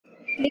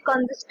click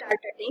on the start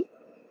attempt.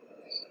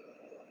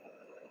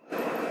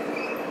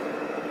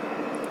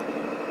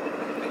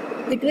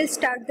 It will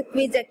start the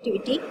quiz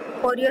activity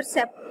for your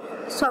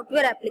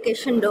software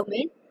application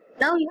domain.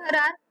 Now here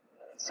are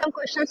some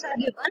questions are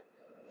given,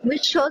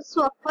 which shows.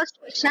 So first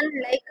question,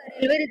 like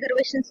a railway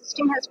reservation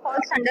system has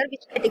falls under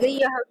which category?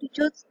 You have to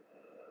choose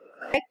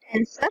correct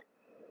answer.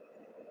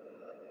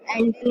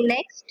 And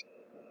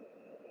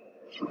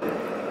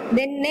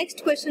then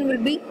next question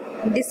will be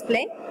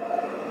display.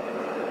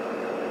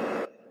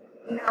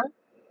 Now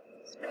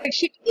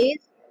spreadsheet is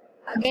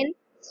again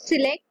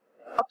select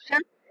option.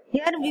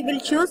 Here we will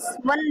choose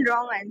one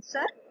wrong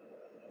answer,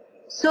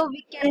 so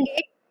we can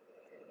get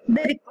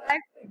the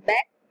required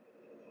feedback.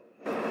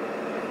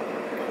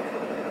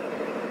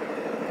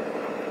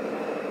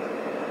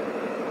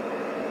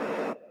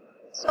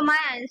 So my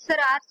answer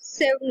are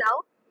saved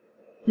now.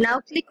 Now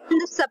click on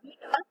the submit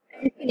all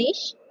and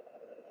finish.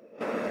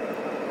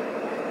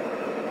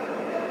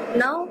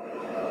 Now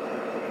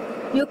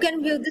you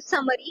can view the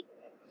summary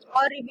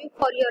or review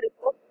for your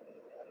report.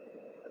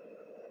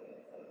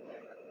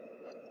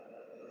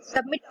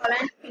 Submit all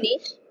and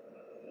finish.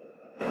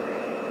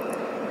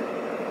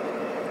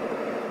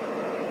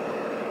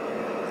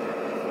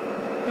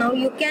 Now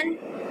you can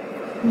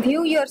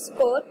view your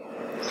score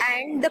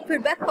and the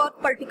feedback for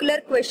particular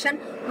question,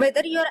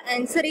 whether your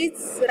answer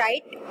is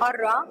right or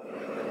wrong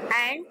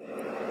and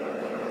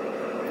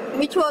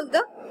which was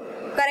the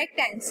correct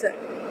answer.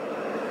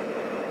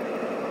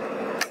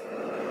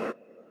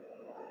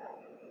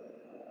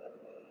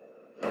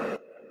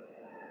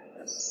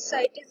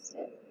 Site is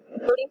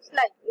loading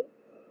slightly.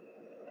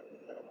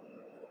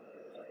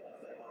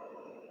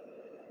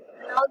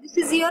 Now this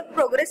is your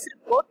progress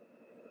report,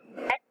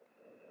 that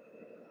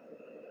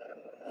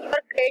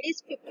your grade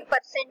is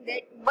 50%,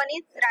 that one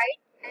is right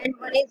and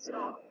one is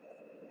wrong.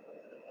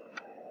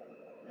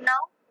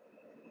 Now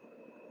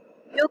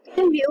you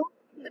can view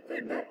the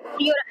feedback for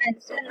your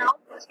answer. Now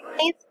first one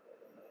is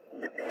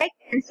the correct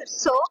answer,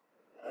 so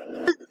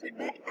use the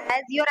feedback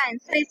as your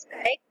answer is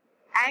correct,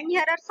 and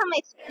here are some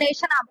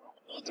explanation about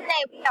each and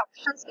every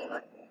options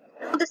given.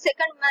 Now the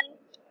second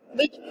one,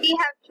 which we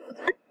have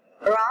chosen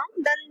wrong,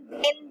 then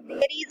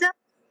there is a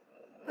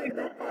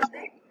feedback for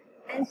that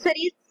answer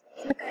is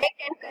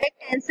incorrect and correct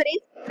answer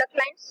is the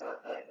client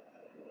software.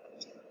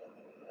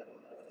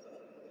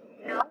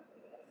 Now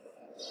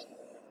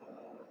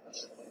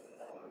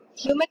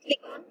you may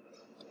click on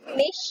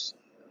finish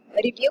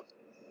review.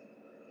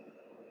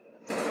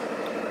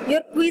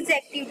 Your quiz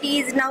activity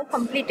is now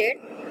completed.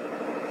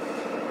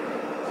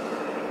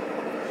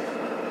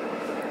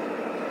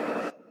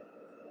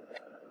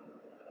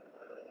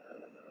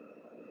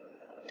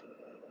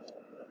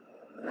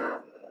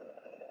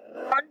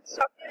 On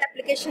software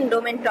application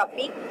domain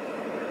topic,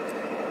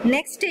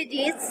 next stage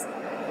is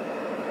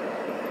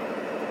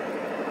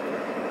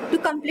to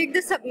complete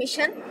the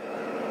submission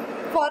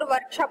for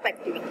workshop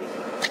activity.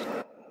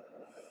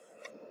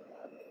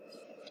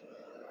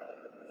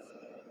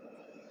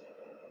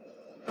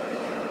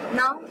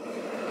 Now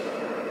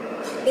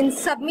in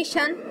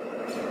submission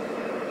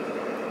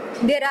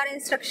there are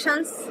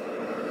instructions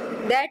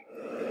that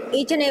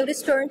each and every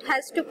student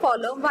has to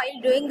follow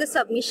while doing the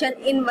submission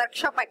in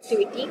workshop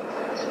activity.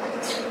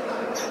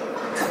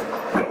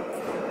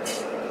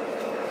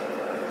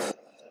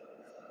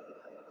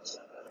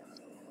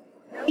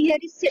 Now here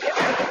is setup.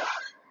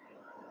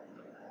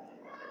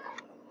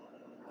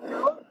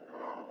 Now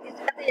these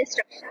are the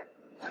instructions,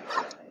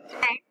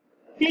 and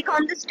click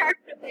on the start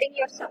preparing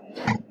your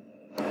submission.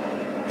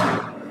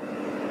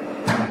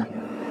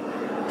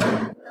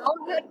 Now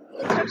your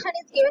instruction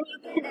is given, you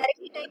can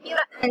directly type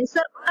your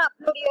answer or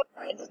upload your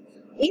files.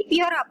 If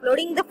you are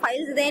uploading the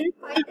files, then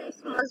file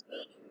types must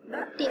be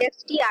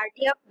 .txt,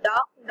 RTF,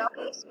 doc,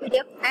 docx,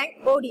 PDF and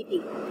ODT.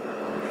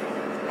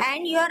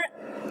 And you are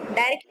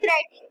directly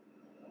writing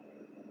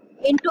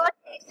into a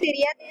text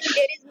area, then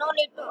there is no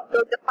need to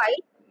upload the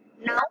file.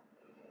 Now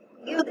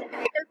give the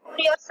title for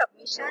your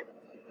submission,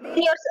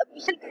 then your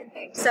submission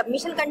content.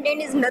 Submission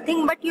content is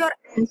nothing but your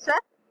answer.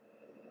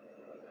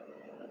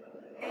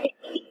 And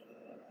if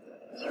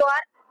you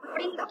are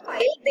uploading the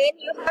file, then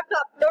you have to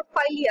upload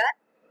file here,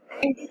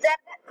 and these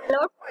are the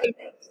allowed file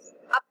types.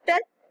 After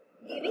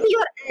giving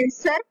your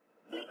answer,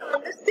 click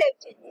on the save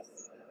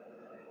changes.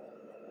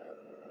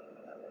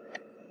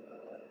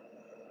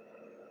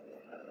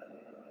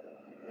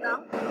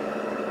 Now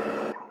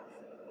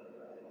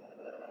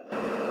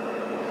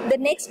the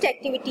next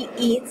activity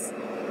is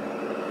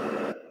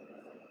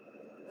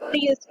for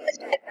use case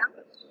diagram.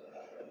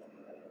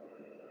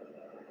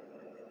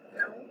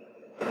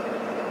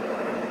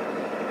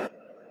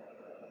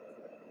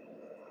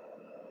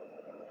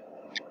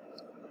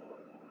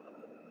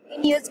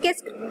 In use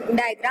case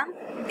diagram,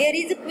 there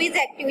is a quiz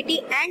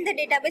activity and the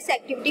database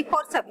activity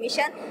for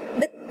submission.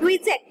 The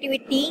quiz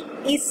activity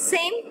is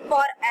same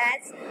for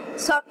as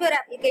software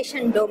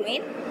application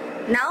domain.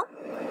 Now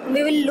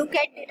we will look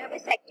at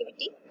database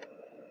activity.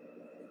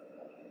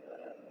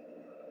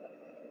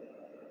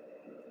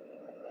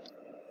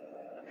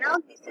 Now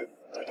this is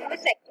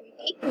database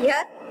activity.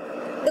 Here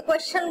the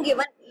question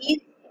given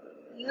is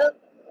you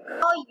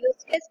draw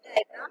use case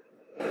diagram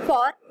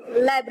for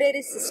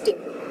library system.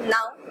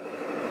 Now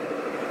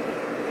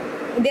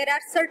there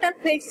are certain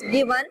fields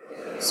given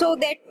so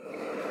that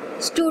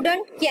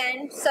student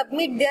can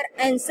submit their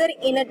answer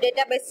in a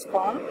database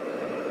form.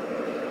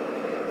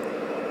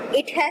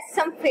 It has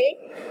some field,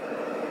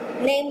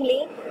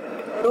 namely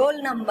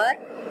roll number,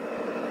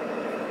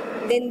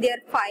 then their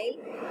file.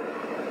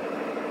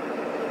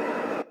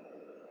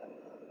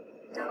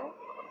 Now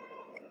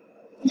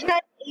here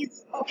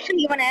is option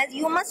given as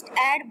you must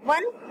add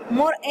one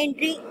more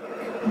entry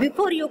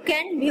before you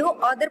can view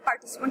other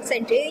participants'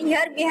 entry.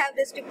 Here we have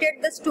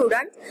restricted the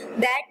student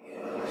that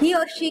he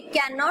or she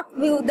cannot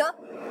view the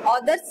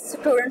other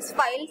students'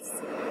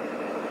 files.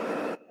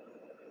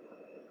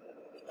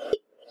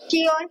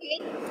 She or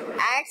he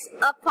adds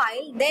a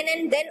file, then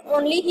and then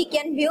only he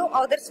can view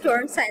other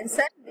students'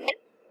 answer. Then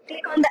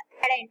click on the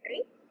add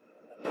entry.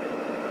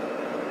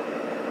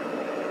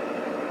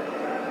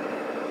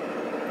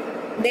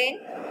 Then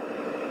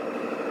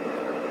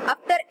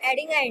after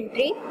adding an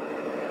entry,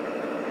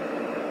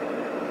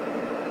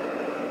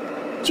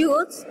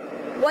 choose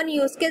one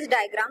use case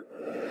diagram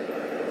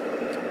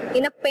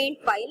in a paint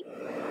file.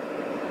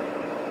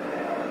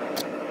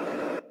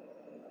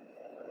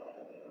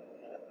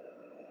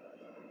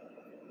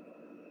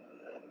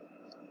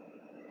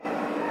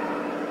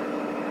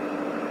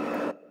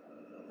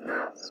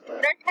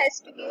 Student has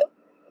to give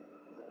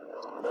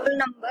roll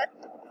number,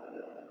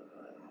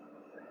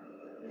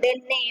 then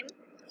name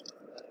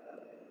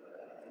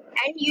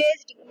and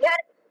USD.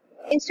 Here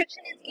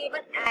instruction is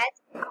given as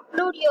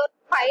upload your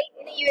file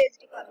in a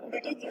USD column,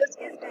 that is use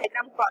case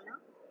diagram column.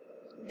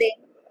 Then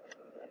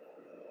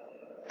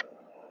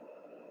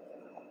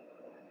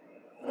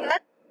here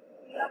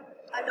you are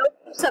allowed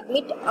to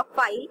submit a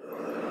file.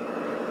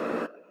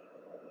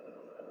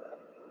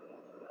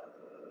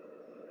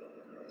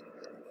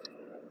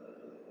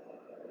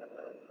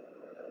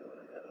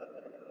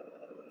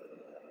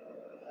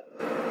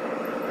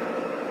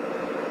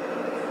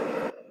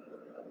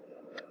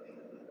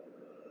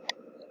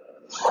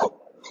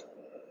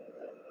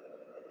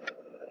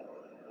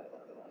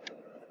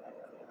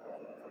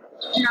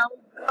 Now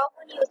draw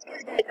one use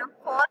case diagram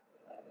for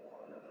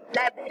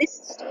library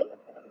system.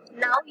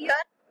 Now here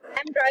I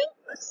am drawing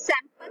a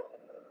sample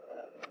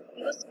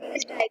use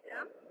case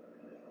diagram,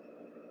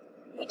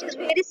 which is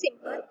very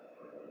simple.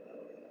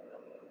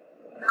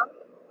 Now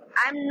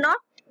I am not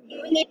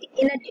giving it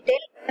in a detail,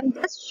 I am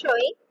just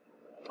showing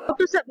how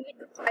to submit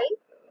the file.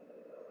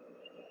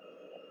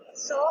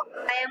 So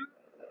I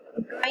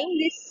am drawing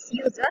this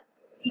user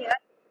here.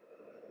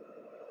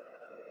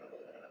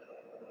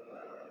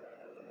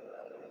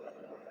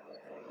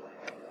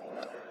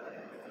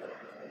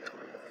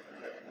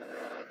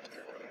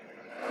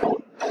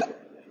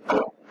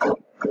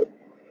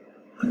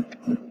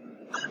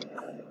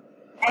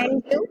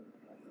 And give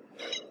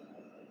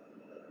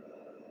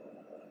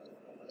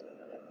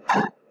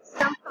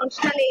some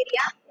functional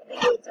area to the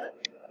user.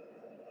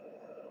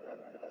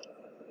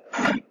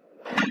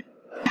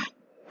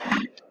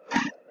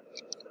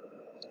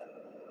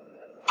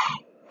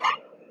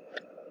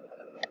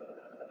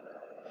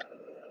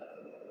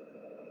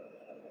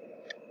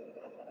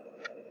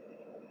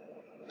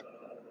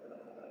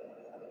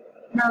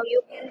 Now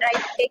you can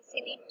write text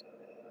in it.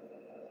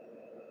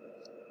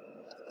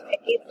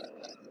 Make it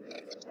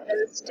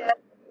register.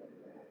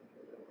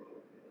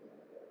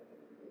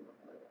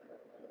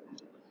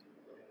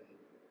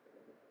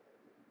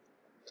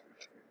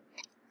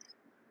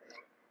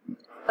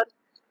 Or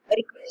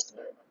request.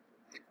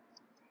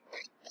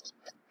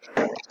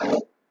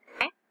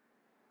 And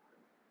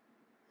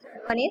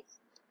one is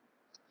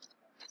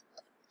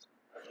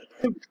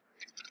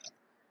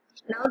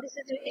now this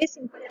is a very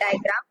simple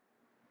diagram.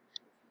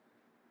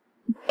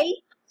 By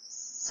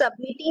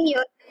submitting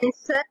your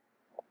answer,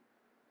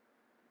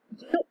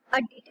 give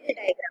a detailed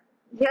diagram.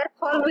 Here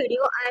for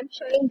video I am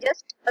showing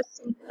just a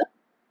simple.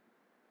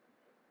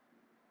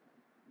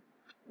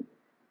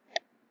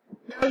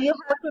 Now you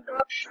have to draw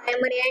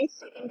primary and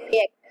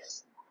secondary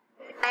actors.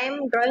 I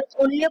am drawing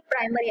only a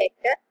primary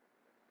actor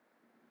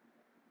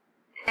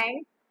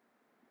and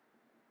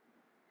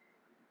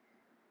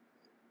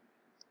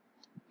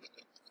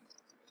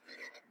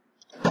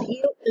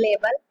give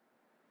label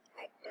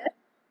actor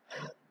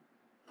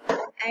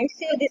and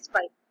save this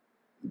file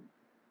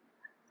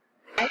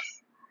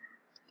as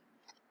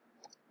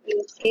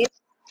use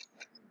case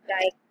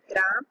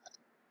diagram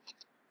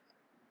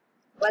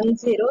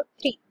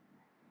 103,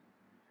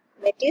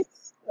 that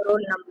is roll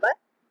number.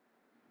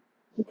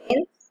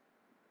 Then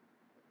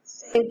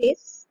save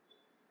this.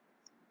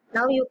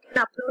 Now you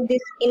can upload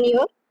this in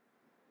your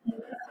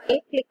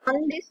file. Click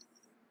on this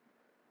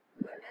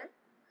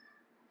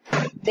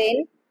button,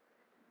 then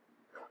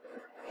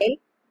file.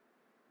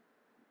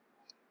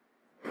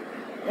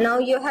 Now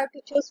you have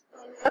to choose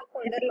from the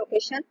folder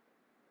location.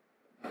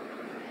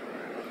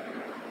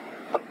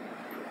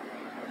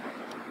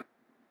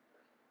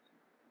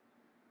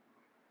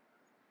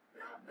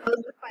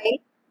 Close the file.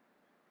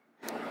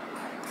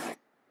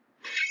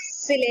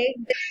 Select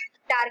the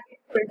target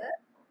folder.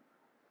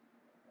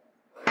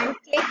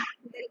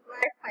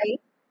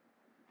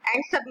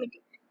 submit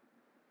it.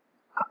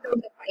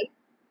 Upload the file.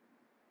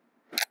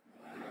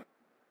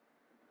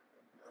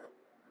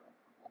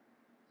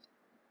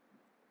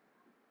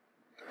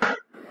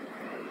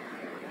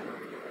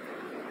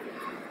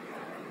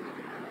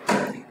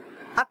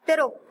 After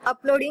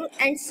uploading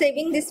and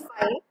saving this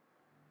file,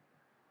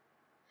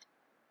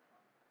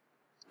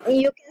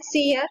 you can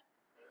see here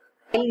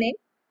file name,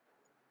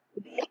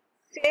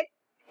 save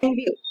and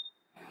view.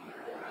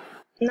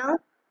 Now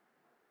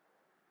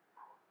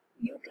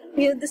you can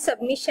view the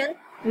submission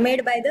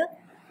made by the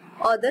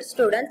other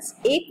students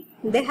if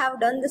they have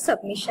done the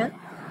submission.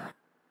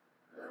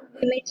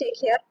 We may check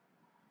here.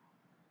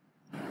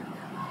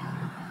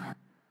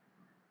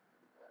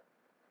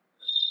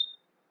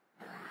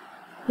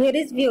 Here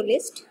is view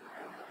list.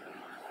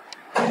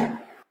 Now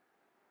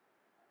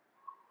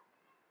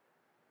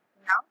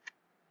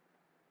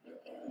you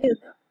can view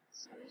the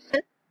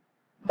submission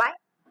by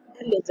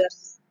the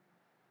users.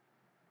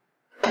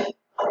 At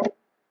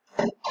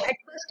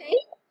first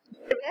time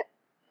there were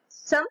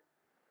some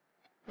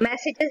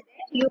messages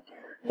that you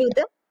can view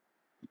the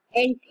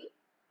entry.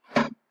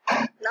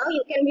 Now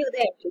you can view the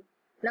entry.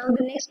 Now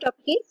the next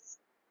topic is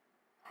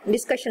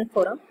discussion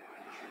forum.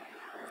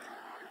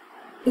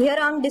 Here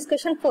on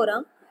discussion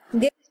forum,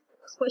 there is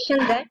a question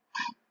that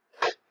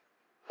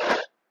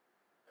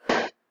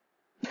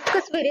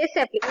discuss various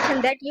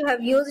applications that you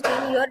have used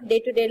in your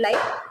day-to-day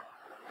life.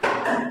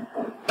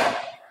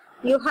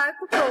 You have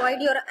to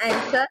provide your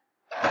answer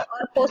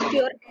or post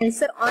your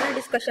answer on a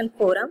discussion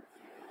forum.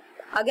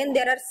 Again,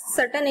 there are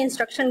certain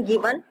instructions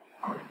given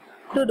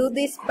to do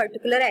this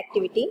particular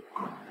activity.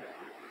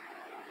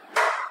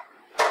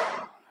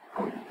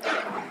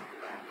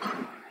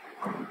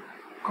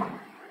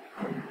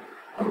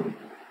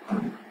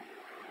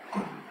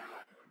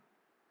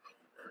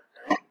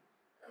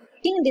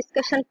 In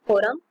discussion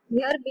forum,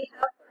 here we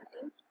have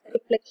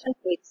reflection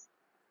quiz.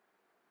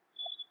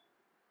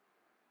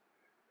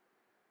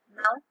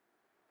 Now,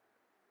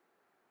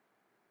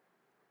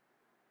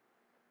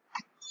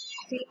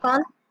 click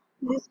on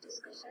this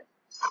discussion.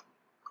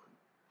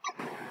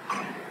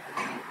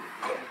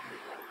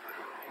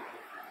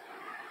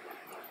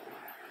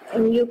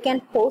 And you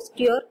can post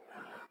your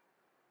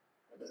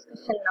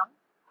discussion now.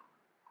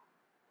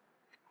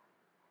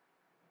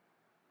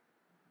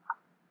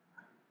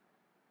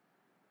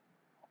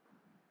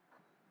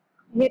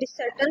 There is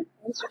certain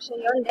instruction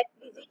on that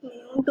visit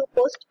minimum to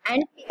post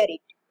and clear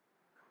it.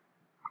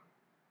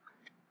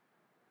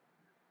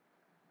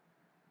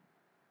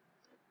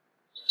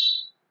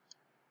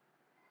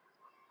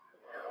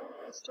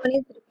 Next one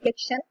is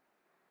reflection.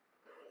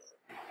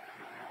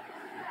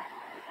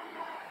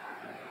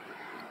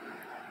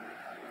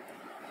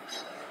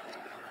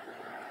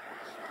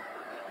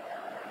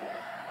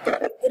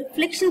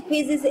 Reflection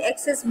quiz is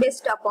access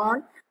based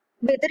upon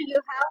whether you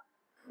have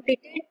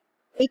completed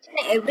each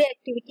and every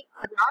activity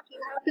or not. You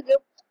have to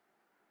give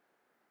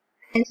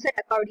answer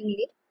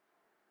accordingly.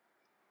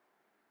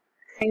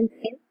 And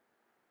then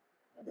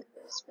the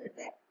course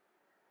feedback.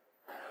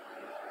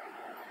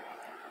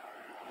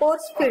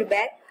 Course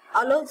feedback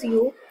allows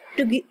you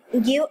to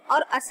give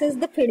or assess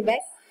the feedback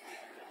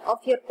of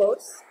your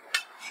course.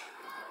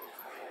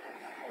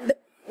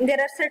 There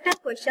are certain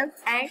questions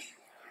and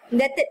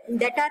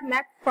that are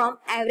mapped from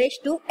average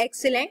to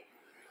excellent.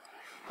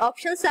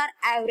 Options are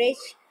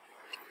average,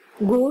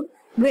 good,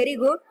 very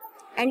good,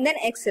 and then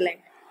excellent.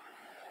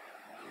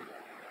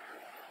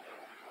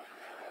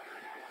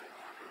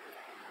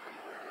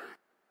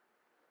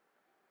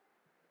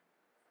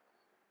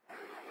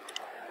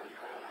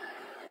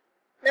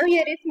 Now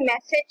here is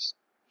message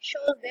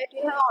shows that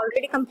you have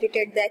already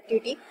completed the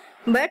activity,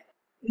 but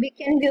we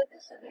can view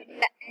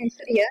the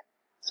answer here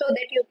so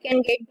that you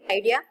can get the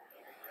idea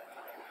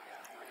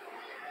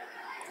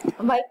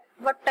by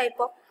what type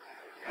of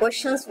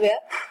questions were.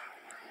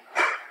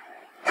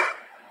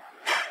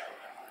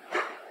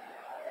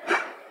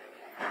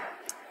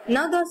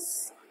 Now the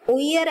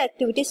OER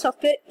Activity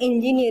Software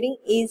Engineering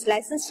is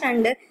licensed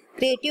under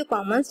Creative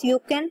Commons. You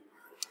can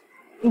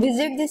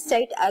visit this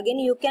site again.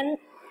 You can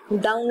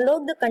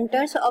download the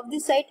contents of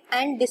this site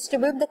and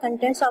distribute the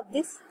contents of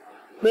this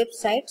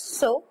website.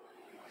 So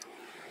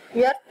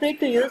you are free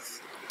to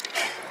use.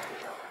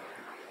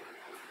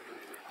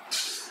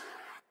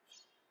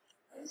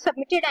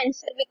 Submitted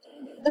answer, we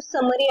can give the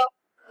summary of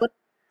our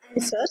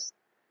answers.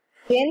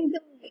 Then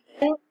we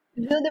can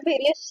view the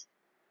various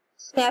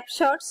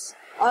snapshots,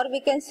 or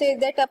we can say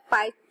that a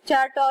pie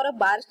chart or a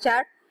bar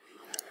chart,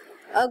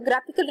 a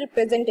graphical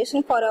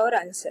representation for our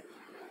answer.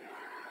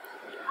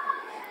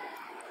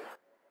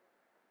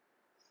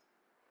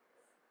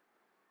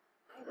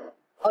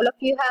 All of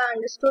you have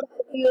understood how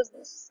to use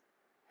this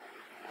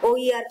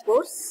OER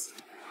course.